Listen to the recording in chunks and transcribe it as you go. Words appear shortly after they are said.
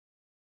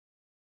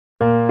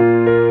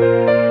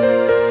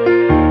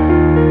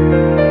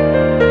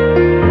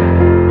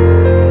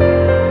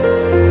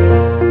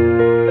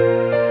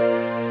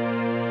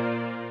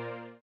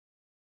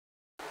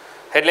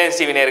Headlines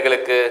TV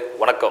நேயர்களுக்கு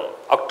வணக்கம்.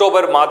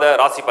 October மாத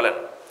ராசி பலன்.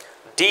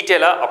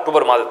 டீடைலா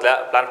அக்டோபர் மாதத்துல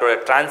பிளானட்டோட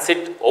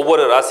டிரான்சிட்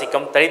ஒவ்வொரு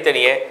ராசிக்கும்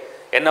தனித்தனியே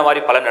என்ன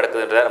மாதிரி பலன்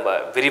நடக்குதுன்றதை நம்ம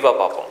விரிவா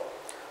பார்ப்போம்.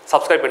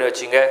 Subscribe பண்ணி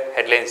வச்சிங்க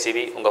Headlines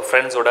TV உங்க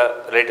ஃப்ரெண்ட்ஸோட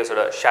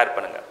ரிலேட்டிவ்ஸோட ஷேர்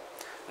பண்ணுங்க.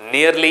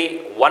 Nearly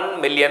 1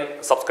 million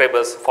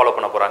subscribers ஃபாலோ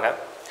பண்ண போறாங்க.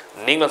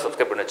 நீங்களும்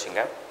subscribe பண்ணி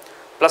வச்சிங்க.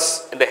 Plus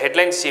இந்த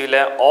Headlines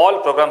TVல all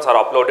programs are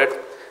uploaded.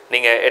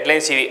 நீங்க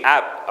Headlines TV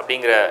app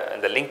அப்படிங்கற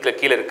இந்த லிங்க்ல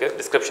கீழ இருக்கு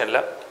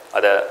descriptionல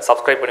அத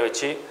subscribe பண்ணி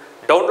வச்சி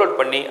டவுன்லோட்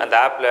பண்ணி அந்த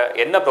ஆப்ல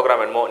என்ன ப்ரோகிராம்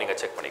வேணுமோ நீங்க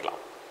செக் பண்ணிக்கலாம்.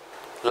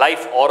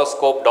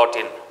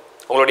 lifehoroscope.in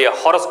உங்களுடைய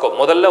ஹாரோஸ்கோப்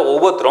முதல்ல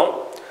ஒவ்வொருத்தரும்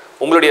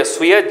உங்களுடைய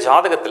சுய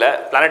ஜாதகத்துல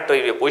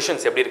பிளானட்டரி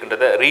பொசிஷன்ஸ் எப்படி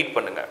இருக்குன்றதை ரீட்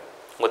பண்ணுங்க.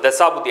 உங்க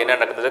தசாபுத்தி என்ன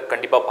நடக்குதுன்னு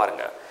கண்டிப்பா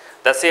பாருங்க.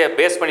 தசையை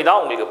பேஸ் பண்ணி தான்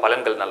உங்களுக்கு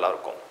பலன்கள் நல்லா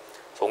இருக்கும்.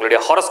 ஸோ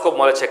உங்களுடைய ஹாரோஸ்கோப்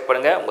முதல்ல செக்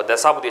பண்ணுங்க, உங்க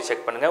தசாபுத்தியை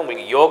செக் பண்ணுங்க.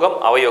 உங்களுக்கு யோகம்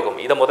அவயோகம்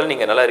இதை முதல்ல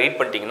நீங்க நல்லா ரீட்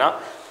பண்ணிட்டீங்கன்னா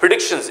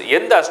ப்ரிடிக்ஷன்ஸ்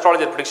எந்த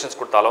அஸ்ட்ராலஜர் ப்ரிடிக்ஷன்ஸ்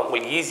கொடுத்தாலும்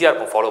உங்களுக்கு ஈஸியா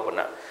இருக்கும் ஃபாலோ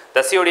பண்ண.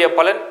 தசையுடைய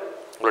பலன்,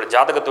 உங்களோட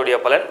ஜாதகத்துடைய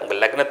பலன், உங்கள்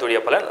லக்னத்துடைய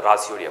பலன்,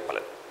 ராசியுடைய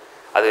பலன்.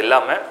 அது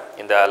இல்லாமல்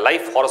இந்த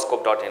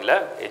lifehoroscope.inல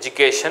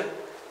எஜுகேஷன்,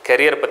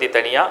 கெரியர் பற்றி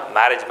தனியாக,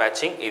 மேரேஜ்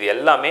மேட்சிங் இது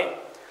எல்லாமே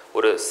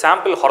ஒரு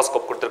சாம்பிள்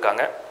ஹாரோஸ்கோப்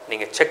கொடுத்துருக்காங்க.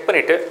 நீங்கள் செக்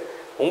பண்ணிவிட்டு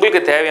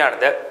உங்களுக்கு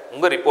தேவையானதை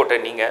உங்கள் ரிப்போர்ட்டை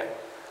நீங்கள்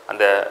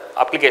அந்த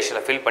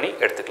அப்ளிகேஷனில் ஃபில் பண்ணி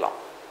எடுத்துக்கலாம்.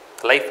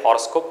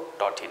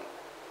 lifehoroscope.in.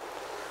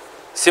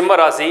 சிம்ம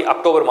ராசி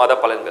அக்டோபர் மாத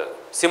பலன்கள்.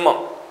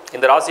 சிம்மம்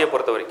இந்த ராசியை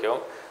பொறுத்த வரைக்கும்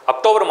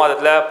அக்டோபர்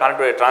மாதத்தில்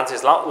பிளானட்டரி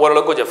டிரான்சிட்ஸ்லாம்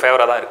ஓரளவுக்கு கொஞ்சம்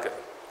ஃபேவராக தான் இருக்குது.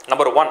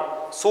 நம்பர் 1,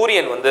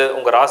 சூரியன் வந்து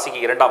உங்கள் ராசிக்கு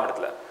 2ஆம்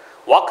இடத்துல.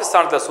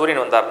 வாக்குஸ்தானத்தில்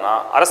சூரியன் வந்தார்னா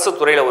அரசு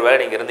துறையில் ஒரு வேலை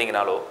நீங்கள்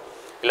இருந்தீங்கனாலோ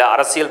இல்லை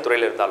அரசியல்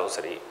துறையில் இருந்தாலும்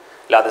சரி,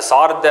 இல்லை அது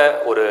சார்ந்த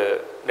ஒரு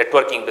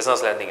நெட்வொர்க்கிங்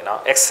பிஸ்னஸில் இருந்தீங்கன்னா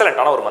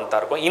எக்ஸலண்ட்டான ஒரு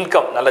மந்தாக இருக்கும்.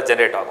 இன்கம் நல்லா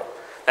ஜென்ரேட் ஆகும்,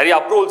 நிறைய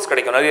அப்ரூவல்ஸ்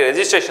கிடைக்கும், நிறைய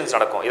ரெஜிஸ்ட்ரேஷன்ஸ்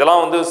நடக்கும்.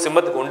 இதெல்லாம் வந்து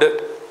சிம்மத்துக்கு உண்டு.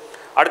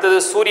 அடுத்தது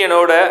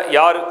சூரியனோட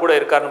யார் கூட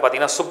இருக்காருன்னு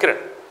பார்த்தீங்கன்னா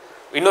சுக்கிரன்.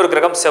 இன்னொரு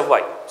கிரகம்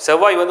செவ்வாய்.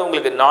 செவ்வாய் வந்து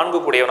உங்களுக்கு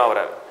 4 கூடியவனாக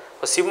வராரு.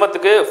 இப்போ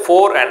சிம்மத்துக்கு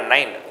 4 and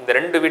 9 இந்த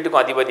 2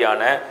 வீட்டுக்கும்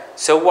அதிபதியான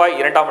செவ்வாய்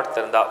 2ஆம்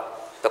இடத்துல இருந்தால்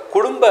இந்த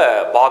குடும்ப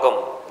பாகம்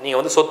நீங்கள்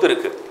வந்து சொத்து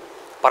இருக்குது,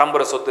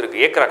 பரம்பரை சொத்து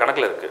இருக்குது, ஏக்கரா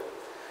கணக்கில் இருக்குது.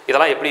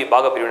 இதெல்லாம் எப்படி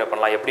பாக பிரிவினை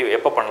பண்ணலாம், எப்படி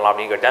எப்போ பண்ணலாம்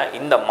அப்படின்னு கேட்டேன்.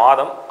 இந்த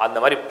மாதம் அந்த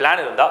மாதிரி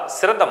பிளான் இருந்தால்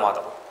சிறந்த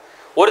மாதம்.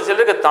 ஒரு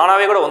சிலருக்கு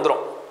தானாகவே கூட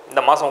வந்துடும்,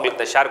 இந்த மாதம் உங்களுக்கு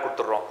இந்த ஷேர்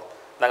கொடுத்துட்றோம்,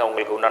 நாங்கள்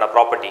உங்களுக்கு உண்டான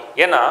ப்ராப்பர்ட்டி.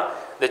 ஏன்னா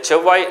இந்த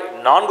செவ்வாய்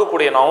 4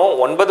 கூடியனாவும்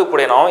 9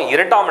 கூடியனாவும்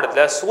 2ஆம்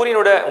இடத்துல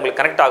சூரியனோட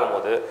உங்களுக்கு கனெக்ட்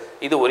ஆகும்போது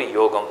இது ஒரு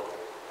யோகம்.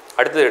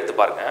 அடுத்தது எடுத்து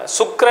பாருங்க,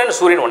 சுக்கிரன்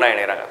சூரியன் ஒன்றா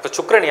இணைகிறாங்க. இப்போ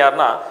சுக்கிரன்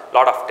யாருன்னா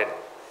லார்ட் ஆஃப் 10.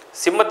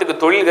 சிம்மத்துக்கு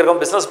தொழில் கிரகம்,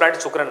 பிஸ்னஸ்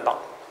பிளானட் சுக்கிரன்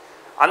தான்.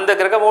 அந்த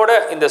கிரகமோட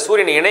இந்த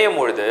சூரியன் இணையும்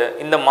பொழுது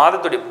இந்த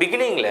மாதத்துடைய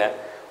பிகினிங்கில்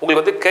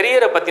உங்களுக்கு வந்து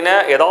கரியரை பற்றின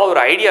ஏதாவது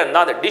ஒரு ஐடியா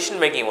இருந்தால் அந்த டிசிஷன்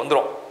மேக்கிங்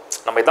வந்துடும்.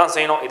 நம்ம இதான்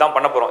செய்யணும், இதான்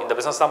பண்ண போகிறோம், இந்த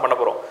பிஸ்னஸ் தான் பண்ண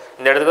போகிறோம்,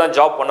 இந்த இடத்துக்கு தான்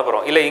ஜாப் பண்ண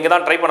போகிறோம், இல்லை இங்கே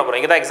தான் ட்ரை பண்ண போகிறோம்,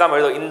 இங்கே தான் எக்ஸாம்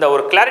எழுதும், இந்த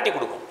ஒரு கிளாரிட்டி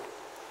கொடுக்கும்.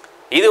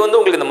 இது வந்து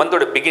உங்களுக்கு இந்த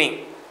மந்தோட பிகினிங்.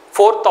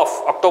 4th of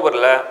October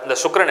இந்த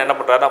சுக்கிரன் என்ன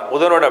பண்ணுறாருன்னா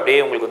புதனோட அப்படியே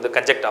உங்களுக்கு வந்து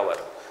கன்ஜெக்ட்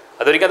ஆவார்.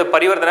 அது வரைக்கும் அது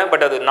பரிவர்த்தனை,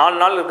 பட் அது 4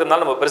 நாள்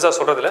இருக்கிறதுனால நம்ம பெருசாக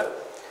சொல்கிறதில்ல.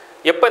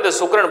 எப்போ இந்த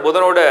சுக்கிரன்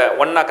புதனோட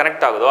ஒன்றா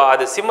கனெக்ட் ஆகுதோ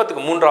அது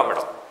சிம்மத்துக்கு 3ஆம்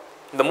இடம்.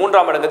 இந்த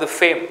 3ஆம் இடங்கிறது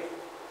ஃபேம்.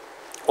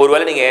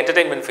 ஒருவேளை நீங்கள்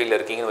என்டர்டெயின்மெண்ட் ஃபீல்டில்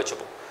இருக்கீங்கன்னு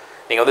வச்சுப்போம்,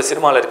 நீங்கள் வந்து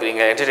சினிமாவில்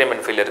இருக்கிறீங்க,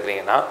 என்டர்டெயின்மெண்ட் ஃபீல்டில்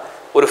இருக்கிறீங்கன்னா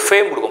ஒரு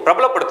ஃபேம் கொடுக்கும்,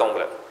 பிரபலப்படுத்தும்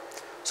உங்களை.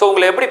 ஸோ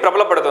உங்களை எப்படி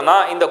பிரபலப்படுத்தும்னா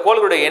இந்த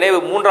கோள்களுடைய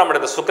இணைவு 3ஆம்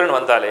இடத்து சுக்கிரன்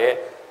வந்தாலே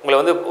உங்களை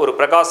வந்து ஒரு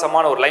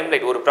பிரகாசமான ஒரு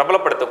லைம்லைட், ஒரு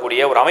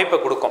பிரபலப்படுத்தக்கூடிய ஒரு அமைப்பை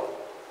கொடுக்கும்.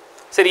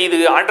 சரி, இது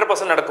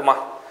 100% நடக்குமா?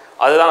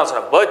 அதுதான் நான்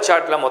சொன்னேன். பர்த்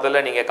சார்ட்டில்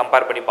முதல்ல நீங்கள்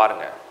கம்பேர் பண்ணி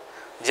பாருங்கள்.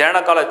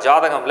 ஜனனகால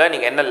ஜாதகம்ல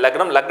நீங்கள் என்ன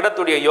லக்னம்,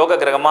 லக்னத்துடைய யோக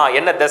கிரகமா,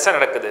 என்ன தசை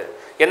நடக்குது,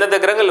 எந்தெந்த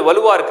கிரகங்கள்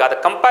வலுவாக இருக்குது, அதை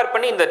கம்பேர்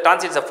பண்ணி இந்த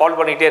டிரான்சிட்ஸை ஃபாலோ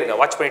பண்ணிகிட்டே இருங்க,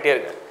 வாட்ச் பண்ணிகிட்டே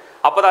இருங்க.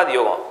 அப்போ தான் அது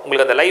யோகம்.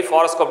 உங்களுக்கு அந்த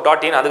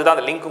lifehoroscope.in அதுக்கு தான்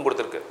அந்த லிங்க்கும்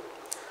கொடுத்துருக்கு.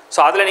 ஸோ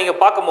அதில் நீங்கள்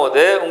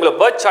பார்க்கும்போது உங்களை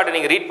பர்த் சார்ட்டை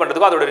நீங்கள் ரீட்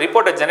பண்ணுறதுக்கும் அதோட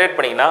ரிப்போர்ட்டை ஜென்ரேட்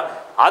பண்ணிங்கன்னா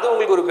அது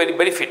உங்களுக்கு ஒரு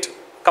பெனிஃபிட்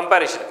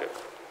கம்பேரிஷனுக்கு.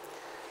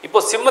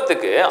 இப்போ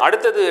சிம்மத்துக்கு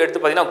அடுத்தது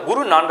எடுத்து பார்த்தீங்கன்னா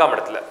குரு 4ஆம்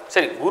இடத்துல.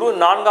 சரி, குரு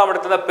 4ஆம்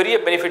இடத்துல தான் பெரிய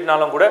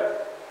பெனிஃபிட்னாலும் கூட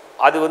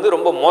அது வந்து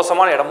ரொம்ப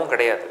மோசமான இடமும்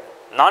கிடையாது.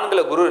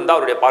 4ல் குரு இருந்தால்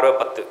அவருடைய பார்வை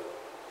 10.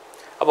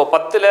 அப்போ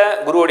 10ல்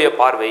குருவுடைய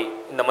பார்வை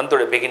இந்த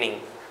மந்தோட பிகினிங்,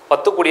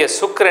 10 கூடிய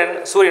சுக்கிரன்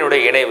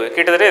சூரியனுடைய இணைவு,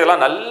 கிட்டத்தட்ட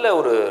இதெல்லாம் நல்ல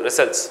ஒரு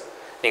ரிசல்ட்ஸ்.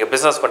 நீங்கள்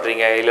பிஸ்னஸ்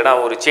பண்ணுறீங்க, இல்லைனா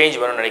ஒரு சேஞ்ச்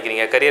வேணும்னு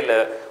நினைக்கிறீங்க, கரியரில்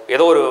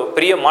ஏதோ ஒரு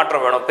பெரிய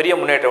மாற்றம் வேணும், பெரிய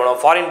முன்னேற்றம் வேணும்,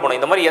 ஃபாரின் போகணும்,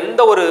 இந்த மாதிரி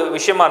எந்த ஒரு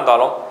விஷயமா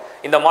இருந்தாலும்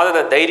இந்த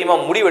மாதத்தை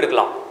தைரியமாக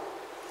முடிவெடுக்கலாம்.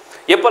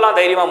 எப்போல்லாம்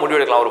தைரியமாக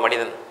முடிவெடுக்கலாம் ஒரு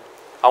மனிதன்?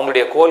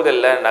 அவங்களுடைய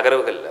கோள்களில்,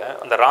 நகர்வுகளில்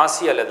அந்த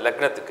ராசி அல்லது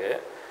லக்னத்துக்கு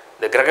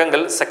இந்த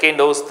கிரகங்கள் 2nd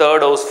house,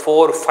 3rd house,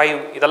 4,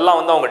 5 இதெல்லாம்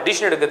வந்து அவங்க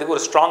டிசிஷன் எடுக்கிறதுக்கு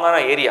ஒரு ஸ்ட்ராங்கான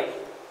ஏரியா.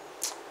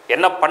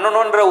 என்ன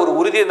பண்ணணுன்ற ஒரு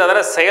உறுதி இருந்தால்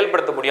தானே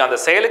செயல்படுத்த முடியும். அந்த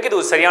செயலுக்கு இது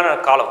ஒரு சரியான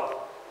காலம்.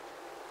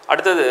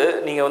 அடுத்தது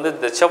நீங்கள் வந்து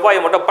இந்த செவ்வாயை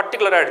மட்டும்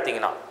பர்டிகுலராக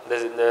எடுத்திங்கன்னா,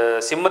 இந்த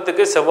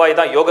சிம்மத்துக்கு செவ்வாய்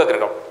தான் யோக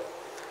கிரகம்.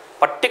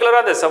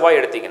 பர்டிகுலராக இந்த செவ்வாய்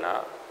எடுத்திங்கன்னா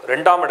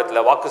 2ஆம்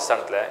இடத்துல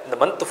வாக்குஸ்தானத்தில் இந்த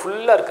மந்த்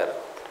ஃபுல்லாக இருக்கார்.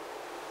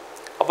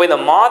 அப்போ இந்த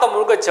மாதம்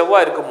முழுக்க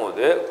செவ்வாய்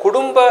இருக்கும்போது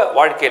குடும்ப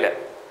வாழ்க்கையில்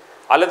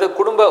அல்லது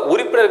குடும்ப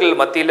உறுப்பினர்கள்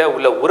மத்தியில்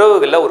உள்ள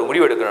உறவுகளில் ஒரு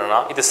முடிவு எடுக்கணும்னா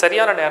இது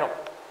சரியான நேரம்.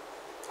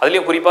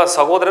 அதுலேயும் குறிப்பாக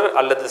சகோதரர்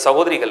அல்லது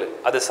சகோதரிகள்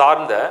அது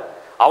சார்ந்த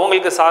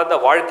அவங்களுக்கு சார்ந்த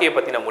வாழ்க்கையை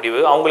பற்றின முடிவு,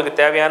 அவங்களுக்கு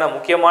தேவையான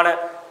முக்கியமான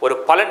ஒரு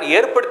பலன்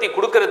ஏற்படுத்தி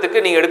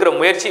கொடுக்கறதுக்கு நீங்கள் எடுக்கிற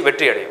முயற்சி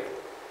வெற்றி அடையும்.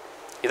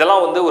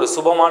 இதெல்லாம் வந்து ஒரு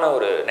சுபமான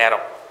ஒரு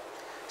நேரம்.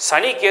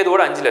 சனி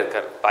கேதுவோட 5ல்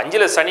இருக்கார். இப்போ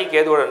 5ல் சனி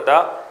கேதுவோட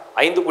இருந்தால்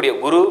 5 கூடிய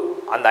குரு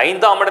அந்த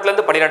 5ஆம்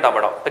இடத்துலேருந்து 12ஆம்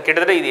இடம். இப்போ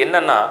கிட்டத்தட்ட இது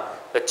என்னென்னா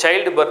இந்த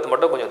சைல்டு பர்த்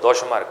மட்டும் கொஞ்சம்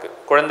தோஷமாக இருக்குது.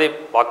 குழந்தை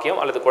பாக்கியம்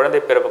அல்லது குழந்தை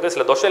பிறப்புக்கு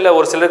சில தோஷம் இல்லை.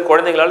 ஒரு சிலர்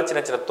குழந்தைங்களால்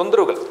சின்ன சின்ன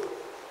தொந்தரவுகள்.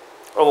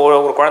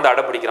 ஒரு குழந்தை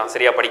அடப்பிடிக்கிறான்,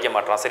 சரியாக படிக்க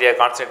மாட்டான், சரியாக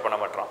கான்சன்ட்ரேட் பண்ண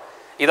மாட்டான்,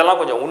 இதெல்லாம்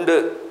கொஞ்சம் உண்டு.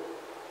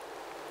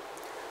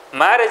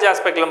 மேரேஜ்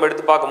ஆஸ்பெக்டில் நம்ம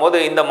எடுத்து பார்க்கும்போது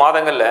இந்த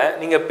மாதங்களில்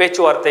நீங்கள்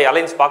பேச்சுவார்த்தை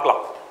அலைன்ஸ்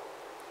பார்க்கலாம்,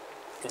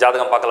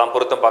 ஜாதகம் பார்க்கலாம்,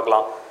 பொருத்தம்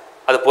பார்க்கலாம்,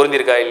 அது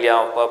பொருந்திருக்கா இல்லையா,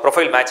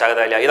 ப்ரொஃபைல் மேட்ச்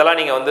ஆகுதா இல்லையா, இதெல்லாம்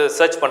நீங்கள் வந்து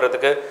சர்ச்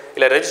பண்ணுறதுக்கு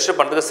இல்லை ரெஜிஸ்டர்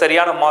பண்ணுறதுக்கு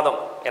சரியான மாதம்.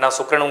 ஏன்னா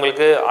சுக்கிரன்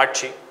உங்களுக்கு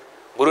ஆட்சி,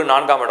 குரு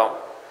 4ஆம் இடம்.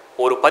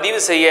 ஒரு பதிவு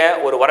செய்ய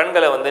ஒரு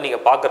வரன்களை வந்து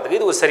நீங்கள் பார்க்குறதுக்கு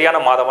இது ஒரு சரியான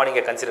மாதமாக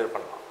நீங்கள் கன்சிடர்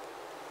பண்ணலாம்.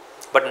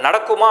 பட்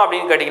நடக்குமா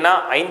அப்படின்னு கேட்டிங்கன்னா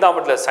 5ஆம்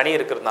இடத்துல சனி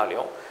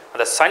இருக்கிறதுனாலையும்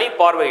அந்த சனி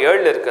பார்வை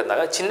 7ல்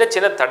இருக்கிறதுனால சின்ன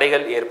சின்ன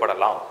தடைகள்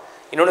ஏற்படலாம்.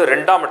 இன்னொன்று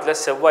 2ஆம் இடத்துல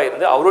செவ்வாய்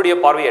இருந்து அவருடைய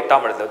பார்வை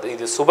 8ஆம் இடத்துல.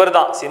 இது சுபர்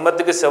தான்,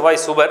 சிம்மத்துக்கு செவ்வாய்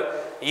சுபர்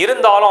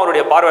இருந்தாலும்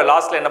அவருடைய பார்வை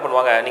லாஸ்ட்டில் என்ன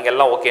பண்ணுவாங்க, நீங்கள்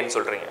எல்லாம் ஓகேன்னு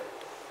சொல்கிறீங்க.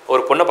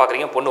 ஒரு பொண்ணை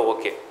பார்க்குறீங்க, பொண்ணு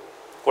ஓகே,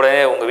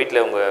 உடனே உங்கள்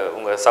வீட்டில்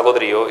உங்கள்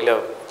சகோதரியோ இல்லை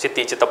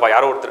சித்தி சித்தப்பா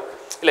யாரோ ஒருத்தர்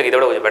இல்லை இதை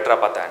விட கொஞ்சம் பெட்டராக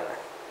பார்த்தேன்,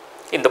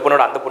 இந்த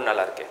பொண்ணோட அந்த பொண்ணு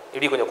நல்லா இருக்கே,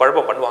 இப்படி கொஞ்சம்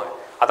குழப்பம் பண்ணுவாங்க.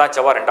 அதான்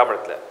செவ்வாய் 2ஆம்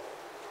இடத்துல.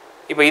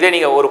 இப்போ இதே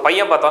நீங்கள் ஒரு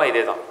பையன் பார்த்தாலும்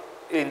இதே தான்,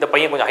 இந்த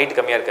பையன் கொஞ்சம் ஹைட்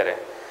கம்மியாக இருக்காரு,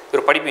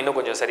 ஒரு படிப்பு இன்னும்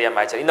கொஞ்சம் சரியாக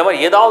மேட்ச், இந்த மாதிரி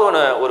ஏதாவது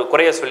ஒரு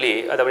குறைய சொல்லி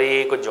அதை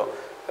அப்படியே கொஞ்சம்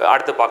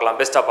அடுத்து பார்க்கலாம்,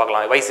 பெஸ்ட்டாக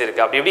பார்க்கலாம், வயசு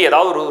இருக்குது, அப்படி இப்படி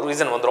ஏதாவது ஒரு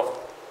ரீசன் வந்துடும்.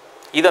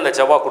 இது அந்த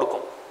செவ்வாய்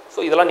கொடுக்கும். ஸோ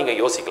இதெல்லாம் நீங்கள்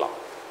யோசிக்கலாம்.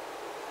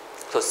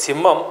 ஸோ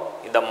சிம்மம்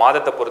இந்த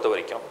மாதத்தை பொறுத்த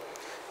வரைக்கும்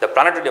இந்த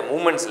பிளானட்டுடைய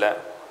மூமெண்ட்ஸில்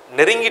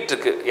நெருங்கிட்டு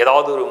இருக்கு.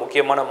 ஏதாவது ஒரு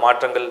முக்கியமான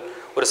மாற்றங்கள்,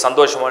 ஒரு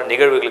சந்தோஷமான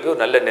நிகழ்வுகளுக்கு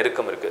ஒரு நல்ல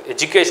நெருக்கம் இருக்குது.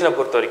 எஜுகேஷனை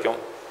பொறுத்த வரைக்கும்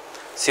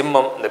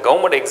சிம்மம் இந்த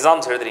கவர்மெண்ட்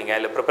எக்ஸாம்ஸ் எழுதுறீங்க,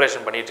 இல்லை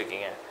ப்ரிப்பரேஷன்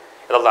பண்ணிகிட்ருக்கீங்க,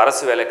 ஏதாவது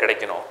அரசு வேலை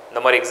கிடைக்கணும்,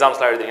 இந்த மாதிரி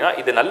எக்ஸாம்ஸ்லாம் எழுதுறீங்கன்னா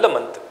இது நல்ல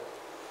மந்த்.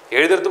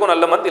 எழுதுறதுக்கும்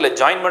நல்ல மந்த், இல்லை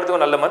ஜாயின்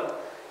பண்ணுறதுக்கும் நல்ல மந்த்,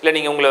 இல்லை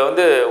நீங்கள் உங்களை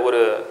வந்து ஒரு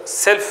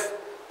செல்ஃப்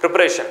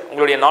ப்ரிப்பரேஷன்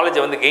உங்களுடைய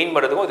நாலேஜை வந்து கெயின்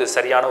பண்ணுறதுக்கும் இது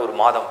சரியான ஒரு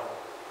மாதம்.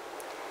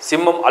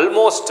 சிம்மம்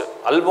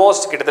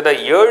ஆல்மோஸ்ட் கிட்டத்தட்ட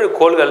 7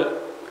 கோள்கள்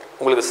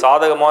உங்களுக்கு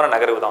சாதகமான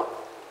நகர்வு தான்.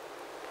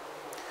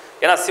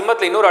 ஏன்னா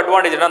சிம்மத்தில் இன்னொரு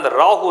அட்வான்டேஜ்னா அந்த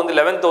ராகு வந்து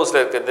 11th ஹவுஸில்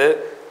இருக்கிறது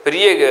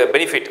பெரிய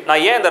பெனிஃபிட்.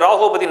 நான் ஏன் இந்த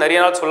ராகுவை பற்றி நிறைய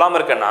நாள் சொல்லாமல்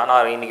இருக்கேன்னா,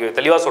 நான் இன்றைக்கி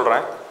தெளிவாக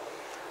சொல்கிறேன்.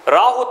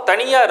 ராகு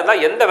தனியாக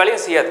இருந்தால் எந்த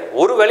வேலையும் செய்யாது,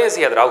 ஒரு வேலையும்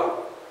செய்யாது ராகு.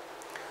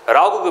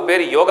 ராகுக்கு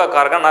பேர் யோகா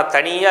காரகன். நான்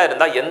தனியாக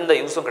இருந்தால் எந்த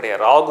யூஸும்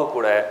கிடையாது. ராகு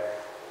கூட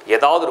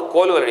ஏதாவது ஒரு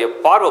கோள்களுடைய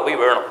பார்வை போய்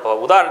விழணும். இப்போ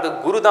உதாரணத்துக்கு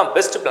குரு தான்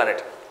பெஸ்ட்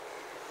பிளானட்.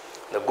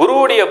 இந்த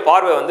குருவுடைய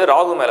பார்வை வந்து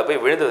ராகு மேலே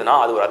போய் விழுந்ததுன்னா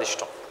அது ஒரு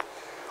அதிர்ஷ்டம்,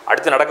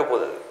 அடுத்து நடக்க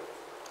போகுது.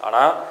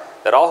 ஆனால்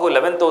இந்த ராகு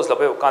 11th ஹவுஸில்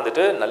போய்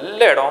உட்காந்துட்டு நல்ல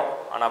இடம்,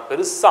 ஆனால்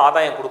பெருசாக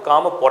ஆதாயம்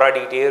கொடுக்காமல்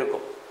போராடிக்கிட்டே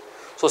இருக்கும்.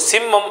 ஸோ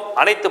சிம்மம்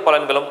அனைத்து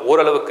பலன்களும்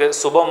ஓரளவுக்கு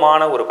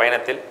சுபமான ஒரு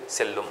பயணத்தில்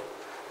செல்லும்.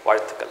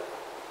 வாழ்த்துக்கள்.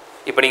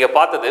 இப்போ நீங்கள்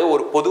பார்த்தது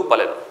ஒரு பொது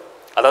பலன்,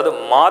 அதாவது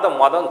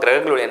மாதம்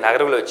கிரகங்களுடைய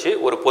நகர்வுகளை வச்சு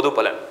ஒரு பொது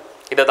பலன்.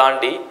 இதை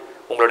தாண்டி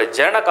உங்களுடைய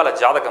ஜனனகால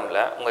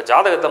ஜாதகமில் உங்கள்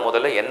ஜாதகத்தில்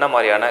முதல்ல என்ன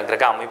மாதிரியான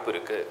கிரக அமைப்பு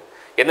இருக்குது,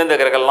 எந்தெந்த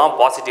கிரகம்லாம்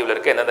பாசிட்டிவில்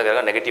இருக்குது, எந்தெந்த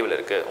கிரகம் நெகட்டிவில்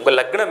இருக்குது, உங்கள்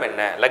லக்னம்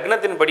என்ன,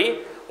 லக்னத்தின்படி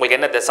உங்களுக்கு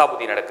என்ன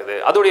தசாபுத்தி நடக்குது,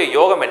 அதோடைய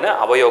யோகம் என்ன,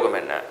 அவயோகம்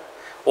என்ன,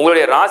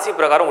 உங்களுடைய ராசி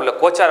பிரகாரம் உள்ள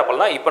கோச்சார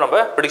பலன் தான் இப்போ நம்ம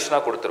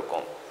ப்ரிடிக்ஷனாக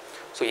கொடுத்துருக்கோம்.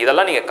 ஸோ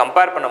இதெல்லாம் நீங்கள்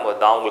கம்பேர் பண்ணும்போது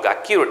தான் உங்களுக்கு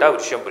அக்யூரேட்டாக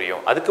விஷயம்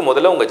புரியும். அதுக்கு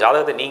முதல்ல உங்கள்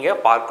ஜாதகத்தை நீங்கள்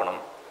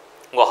பார்க்கணும்.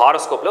 உங்கள்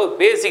ஹாரோஸ்கோப்பில் ஒரு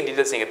பேசிக்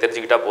டீட்டெயில்ஸ் நீங்கள்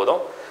தெரிஞ்சுக்கிட்டால் போதும்.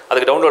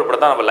 அதுக்கு டவுன்லோட் பண்ண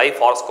தான் நம்ம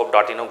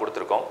lifehoroscope.in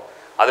கொடுத்துருக்கோம்.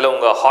 அதில்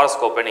உங்கள்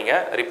ஹாரோஸ்கோப்பை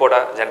நீங்கள்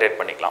ரிப்போர்ட்டாக ஜென்ரேட்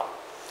பண்ணிக்கலாம்.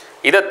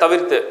 இதை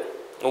தவிர்த்து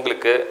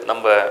உங்களுக்கு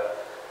நம்ம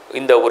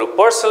இந்த ஒரு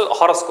பர்சனல்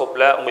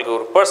ஹாரோஸ்கோப்பில் உங்களுக்கு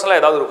ஒரு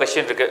பர்சனலாக ஏதாவது ஒரு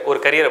கொஸ்டின் இருக்குது, ஒரு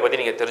கரியரை பற்றி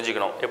நீங்கள்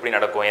தெரிஞ்சுக்கணும், எப்படி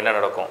நடக்கும், என்ன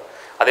நடக்கும்,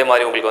 அதே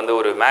மாதிரி உங்களுக்கு வந்து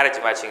ஒரு மேரேஜ்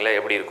மேட்சிங்கில்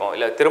எப்படி இருக்கும்,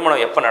 இல்லை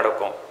திருமணம் எப்போ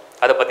நடக்கும்,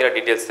 அதை பற்றின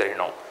டீட்டெயில்ஸ்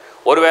தெரியணும்.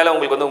 ஒருவேளை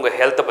உங்களுக்கு வந்து உங்கள்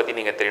ஹெல்த்தை பற்றி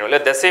நீங்கள் தெரியணும்,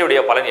 இல்லை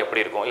திசையுடைய பலன்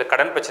எப்படி இருக்கும், இல்லை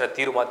கடன் பிரச்சனை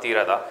தீருமா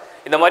தீராதா,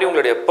 இந்த மாதிரி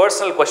உங்களுடைய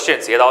பர்சனல்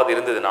கொஸ்டின்ஸ் ஏதாவது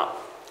இருந்ததுன்னா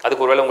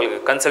அதுக்கு ஒருவேளை உங்களுக்கு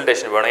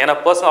கன்சல்டேஷன் வேணும். ஏன்னா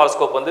பர்சனல்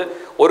ஹாரோஸ்கோப் வந்து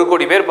 1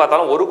 கோடி பேர்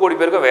பார்த்தாலும் 1 கோடி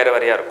பேருக்கும் வேறு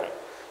வேறையாக இருக்கும்.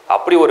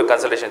 அப்படி ஒரு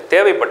கன்சல்டேஷன்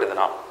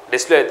தேவைப்பட்டதுன்னா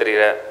டிஸ்பிளே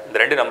தெரிகிற இந்த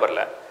 2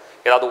 நம்பரில்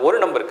ஏதாவது ஒரு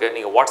நம்பருக்கு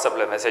நீங்கள்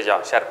வாட்ஸ்அப்பில்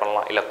மெசேஜாக ஷேர்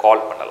பண்ணலாம், இல்லை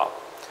கால் பண்ணலாம்.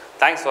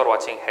 தேங்க்ஸ் ஃபார்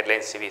வாட்சிங்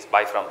headlines TVS.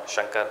 By from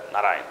Shankar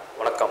Narayan.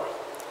 வணக்கம்.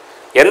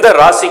 எந்த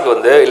ராசிக்கு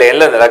வந்து இல்லை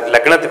எந்த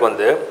லக்னத்துக்கு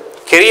வந்து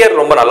கெரியர்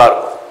ரொம்ப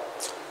நல்லாயிருக்கும்,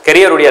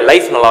 கெரியருடைய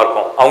லைஃப்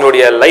நல்லாயிருக்கும்,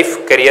 அவங்களுடைய லைஃப்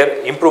கெரியர்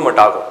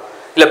இம்ப்ரூவ்மெண்ட் ஆகும்,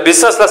 இல்லை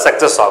பிஸ்னஸில்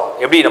சக்ஸஸ் ஆகும்,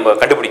 எப்படி நம்ம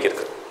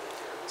கண்டுபிடிக்கிறது?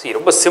 சரி,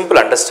 ரொம்ப சிம்பிள்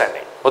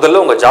அண்டர்ஸ்டாண்டிங்.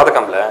 முதல்ல உங்கள்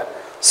ஜாதகமில்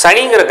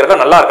சனிங்கிற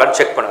கிரகம் நல்லா இருக்கான்னு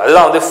செக் பண்ணுங்கள்.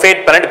 அதுதான் வந்து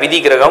ஃபேட் பிளானட், விதி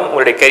கிரகம்,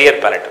 உங்களுடைய கெரியர்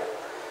பிளானட்.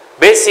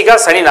 பேசிக்காக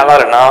சனி நல்லா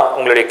இல்லைன்னா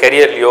உங்களுடைய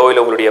கெரியர்லையோ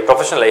இல்லை உங்களுடைய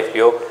ப்ரொஃபஷனல்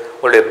லைஃப்லையோ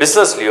உங்களுடைய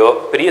பிஸ்னஸ்லையோ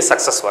பெரிய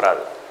சக்ஸஸ்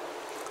வராது.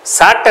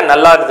 சாட்டர்ன்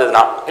நல்லா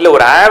இருந்ததுன்னா இல்லை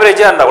ஒரு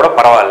ஆவரேஜாக இருந்தால் கூட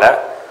பரவாயில்ல.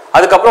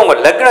 அதுக்கப்புறம்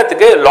உங்கள்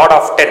லக்னத்துக்கு லார்ட்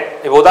ஆஃப் 10.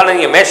 இப்போ உதாரணம்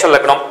நீங்கள் மேஷ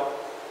லக்னம்,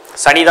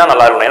 சனி தான்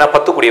நல்லா இருக்கணும், ஏன்னா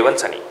 10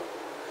 கூடியவன் சனி.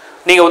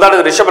 நீங்கள்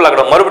உதாரணத்துக்கு ரிஷப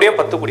லக்னம், மறுபடியும்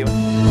 10 கூடியவன்.